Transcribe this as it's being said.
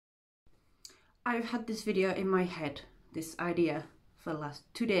I've had this video in my head, this idea, for the last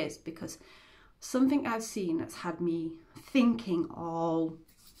 2 days, because something I've seen that's had me thinking all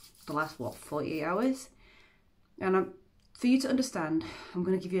the last, 48 hours. And for you to understand, I'm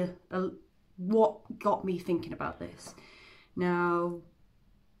going to give you what got me thinking about this. Now,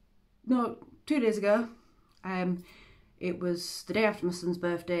 no, 2 days ago, it was the day after my son's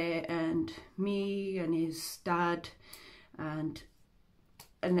birthday, and me and his dad and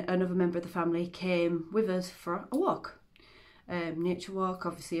another member of the family came with us for a walk. Nature walk,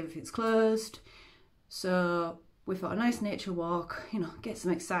 obviously everything's closed. So we thought a nice nature walk, you know, get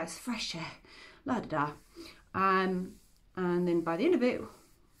some exercise, fresh air, la da da. And then by the end of it,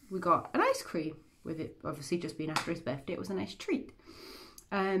 we got an ice cream with it, obviously just being after his birthday, it was a nice treat.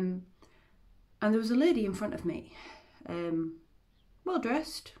 And there was a lady in front of me, well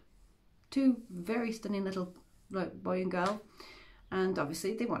dressed, two very stunning little boy and girl, and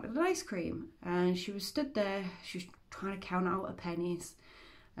obviously they wanted an ice cream. And she was stood there, she was trying to count out her pennies,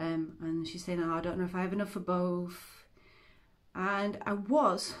 and she's saying, oh, I don't know if I have enough for both. And I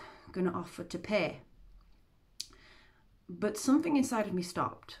was going to offer to pay, but something inside of me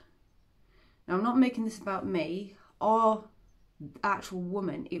stopped. Now, I'm not making this about me or the actual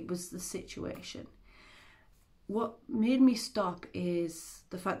woman, it was the situation. What made me stop is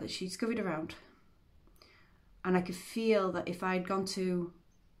the fact that she scurried around, and I could feel that if I'd gone to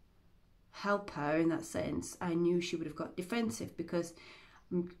help her in that sense, I knew she would have got defensive, because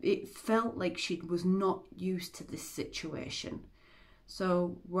it felt like she was not used to this situation.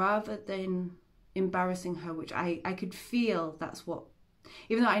 So rather than embarrassing her, which I could feel that's what,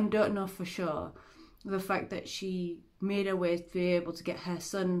 even though I don't know for sure, the fact that she made her way to be able to get her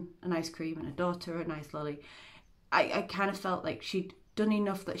son an ice cream and her daughter a nice lolly, I kind of felt like she'd done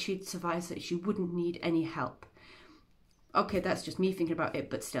enough that she'd survived, that she wouldn't need any help. Okay, that's just me thinking about it,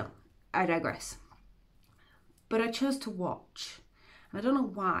 but still, I digress. But I chose to watch. I don't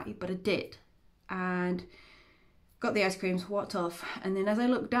know why, but I did. And got the ice creams, walked off, and then as I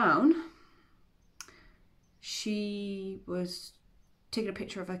looked down, she was taking a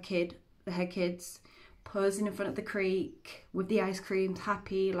picture of her kids, posing in front of the creek with the ice creams,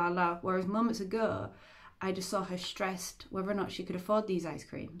 happy, la la. Whereas moments ago, I just saw her stressed whether or not she could afford these ice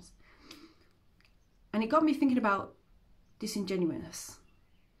creams. And it got me thinking about disingenuousness.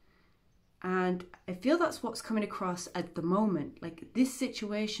 And I feel that's what's coming across at the moment. Like, this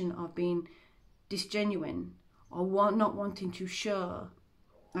situation of being disgenuine or not wanting to show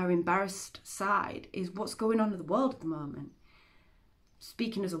our embarrassed side is what's going on in the world at the moment.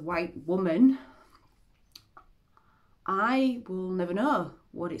 Speaking as a white woman, I will never know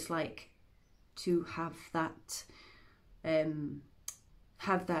what it's like to have that,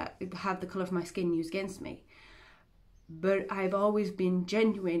 have the colour of my skin used against me. But I've always been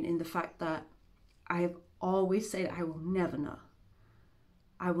genuine in the fact that I've always said I will never know.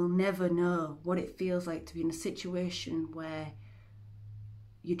 I will never know what it feels like to be in a situation where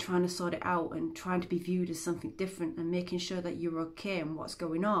you're trying to sort it out and trying to be viewed as something different and making sure that you're okay and what's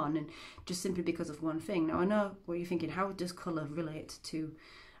going on, and just simply because of one thing. Now, I know what you're thinking, how does colour relate to,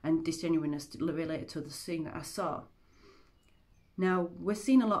 and disgenuineness relate to the thing that I saw? Now, we're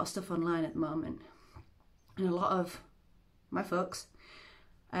seeing a lot of stuff online at the moment, and a lot of my folks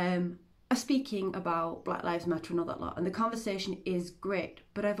are speaking about Black Lives Matter and all that lot, and the conversation is great,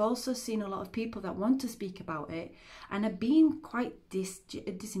 but I've also seen a lot of people that want to speak about it and are being quite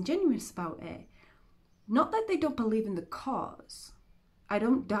disingenuous about it. Not that they don't believe in the cause. I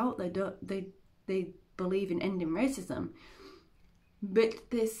don't doubt they believe in ending racism, but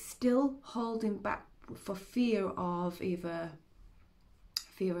they're still holding back for fear of either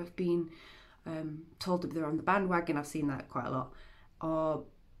being told that they're on the bandwagon. I've seen that quite a lot, or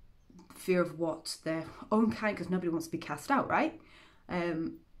fear of what their own kind, because nobody wants to be cast out, right,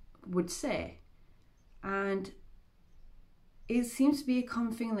 would say. And it seems to be a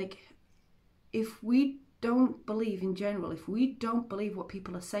common thing, like, if we don't believe in general, if we don't believe what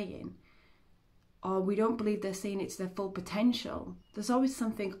people are saying, or we don't believe they're saying it's their full potential, there's always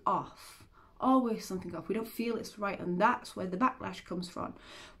something off. Always something off. We don't feel it's right, and that's where the backlash comes from.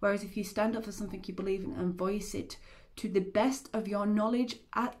 Whereas if you stand up for something you believe in and voice it to the best of your knowledge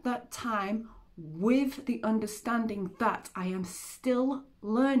at that time, with the understanding that I am still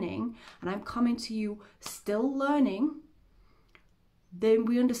learning and I'm coming to you still learning, then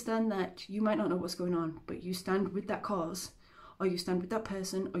we understand that you might not know what's going on, but you stand with that cause, or you stand with that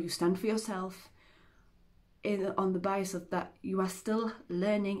person, or you stand for yourself, on the basis of that you are still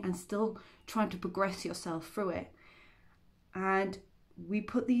learning and still trying to progress yourself through it. And we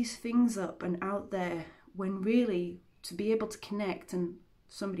put these things up and out there when really, to be able to connect and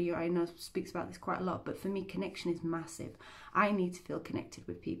somebody who I know speaks about this quite a lot, but for me, connection is massive. I need to feel connected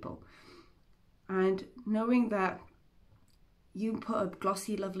with people. And knowing that you put a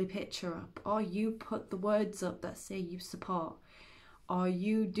glossy, lovely picture up, or you put the words up that say you support, or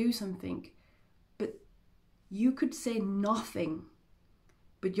you do something, but you could say nothing,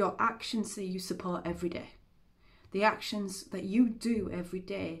 but your actions say you support every day. The actions that you do every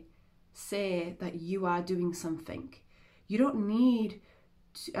day say that you are doing something. You don't need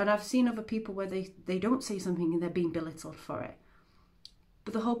to, and I've seen other people where they don't say something and they're being belittled for it.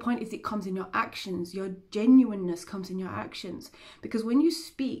 But the whole point is it comes in your actions. Your genuineness comes in your actions. Because when you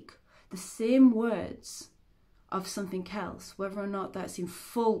speak the same words of something else, whether or not that's in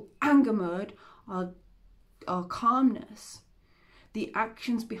full anger mode or calmness, the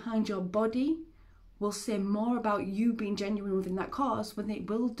actions behind your body will say more about you being genuine within that cause than it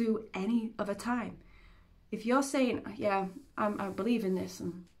will do any other time. If you're saying, yeah, I believe in this,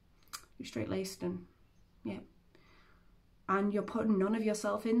 and you're straight-laced, and yeah, and you're putting none of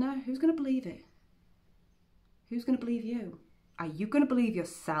yourself in there, who's going to believe it? Who's going to believe you? Are you going to believe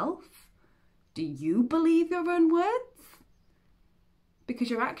yourself? Do you believe your own words? Because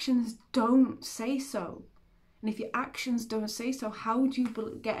your actions don't say so. And if your actions don't say so, how would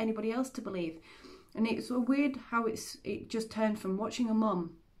you get anybody else to believe? And it's so weird how it just turned from watching a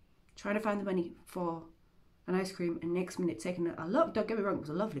mum trying to find the money for an ice cream, and next minute taking a look, don't get me wrong, it was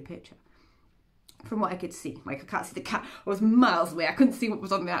a lovely picture. From what I could see, like I can't see the cat, I was miles away, I couldn't see what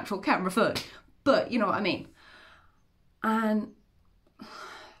was on the actual camera phone, but you know what I mean.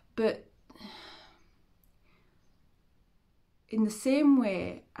 But in the same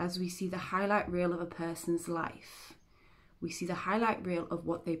way as we see the highlight reel of a person's life, we see the highlight reel of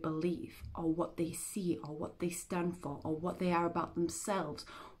what they believe, or what they see, or what they stand for, or what they are about themselves,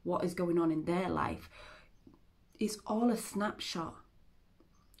 what is going on in their life. It's all a snapshot.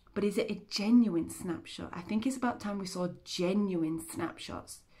 But is it a genuine snapshot? I think it's about time we saw genuine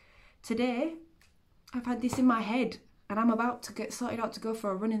snapshots. Today, I've had this in my head, and I'm about to get sorted out to go for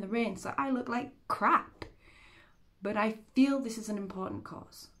a run in the rain, so I look like crap. But I feel this is an important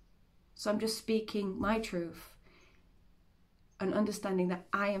cause. So I'm just speaking my truth and understanding that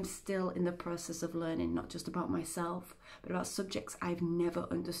I am still in the process of learning, not just about myself, but about subjects I've never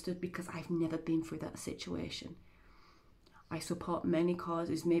understood because I've never been through that situation. I support many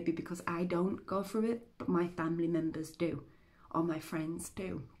causes, maybe because I don't go through it, but my family members do, or my friends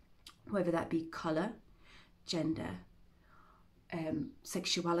do. Whether that be colour, gender,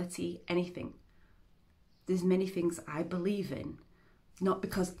 sexuality, anything. There's many things I believe in, not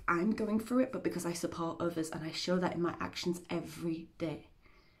because I'm going through it, but because I support others, and I show that in my actions every day.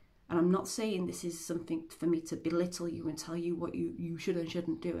 And I'm not saying this is something for me to belittle you and tell you what you should and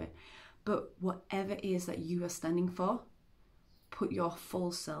shouldn't do it, but whatever it is that you are standing for, put your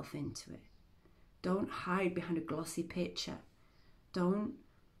full self into it. Don't hide behind a glossy picture. Don't,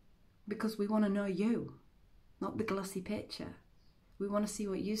 because we want to know you, not the glossy picture. We want to see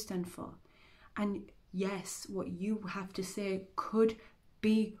what you stand for. And yes, what you have to say could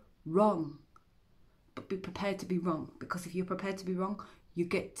be wrong, but be prepared to be wrong, because if you're prepared to be wrong, you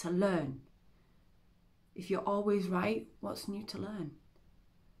get to learn. If you're always right, what's new to learn?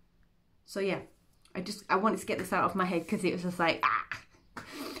 So yeah, I wanted to get this out of my head because it was just like,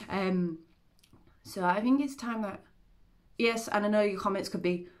 so I think it's time that, yes, and I know your comments could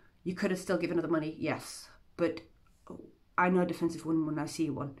be, you could have still given her the money, yes, but I know a defensive woman when I see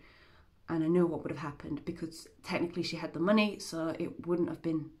one, and I know what would have happened because technically she had the money, so it wouldn't have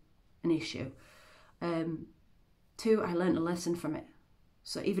been an issue. 2, I learned a lesson from it.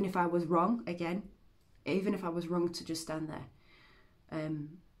 So even if I was wrong, again, even if I was wrong to just stand there,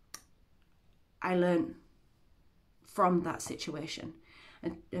 I learned from that situation.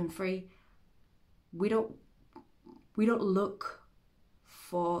 And 3, we don't look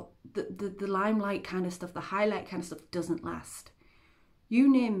for the limelight kind of stuff, the highlight kind of stuff doesn't last. You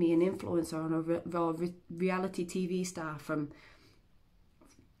name me an influencer or a reality TV star from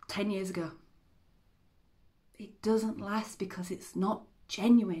 10 years ago. It doesn't last because it's not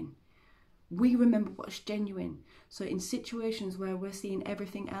genuine. We remember what's genuine. So in situations where we're seeing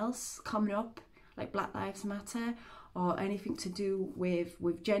everything else coming up, like Black Lives Matter or anything to do with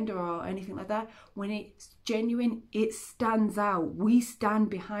gender or anything like that, when it's genuine, it stands out. We stand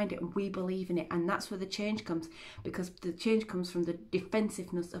behind it and we believe in it, and that's where the change comes, because the change comes from the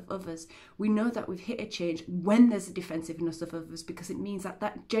defensiveness of others. We know that we've hit a change when there's a defensiveness of others, because it means that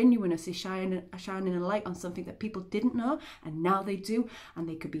that genuineness is shining a light on something that people didn't know, and now they do, and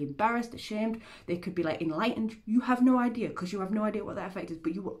they could be embarrassed, ashamed, they could be like enlightened. You have no idea, because you have no idea what that effect is,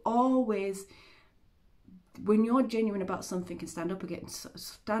 but you will always when you're genuine about something and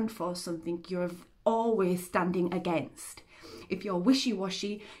stand for something, you're always standing against. If you're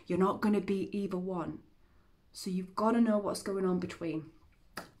wishy-washy, you're not going to be either one. So you've got to know what's going on between.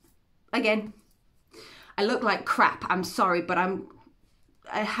 Again, I look like crap. I'm sorry, but I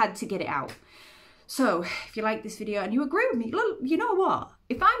had to get it out. So if you like this video and you agree with me, look, you know what?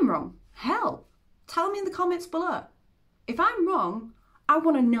 If I'm wrong, hell, tell me in the comments below. If I'm wrong, I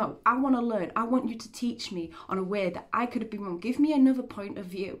want to know. I want to learn. I want you to teach me on a way that I could have been wrong. Give me another point of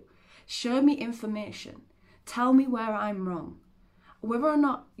view. Show me information. Tell me where I'm wrong. Whether or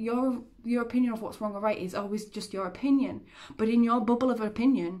not your opinion of what's wrong or right is always just your opinion. But in your bubble of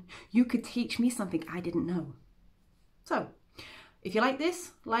opinion, you could teach me something I didn't know. So, if you like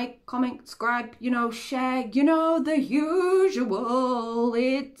this, like, comment, subscribe, share, the usual.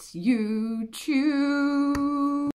 It's YouTube.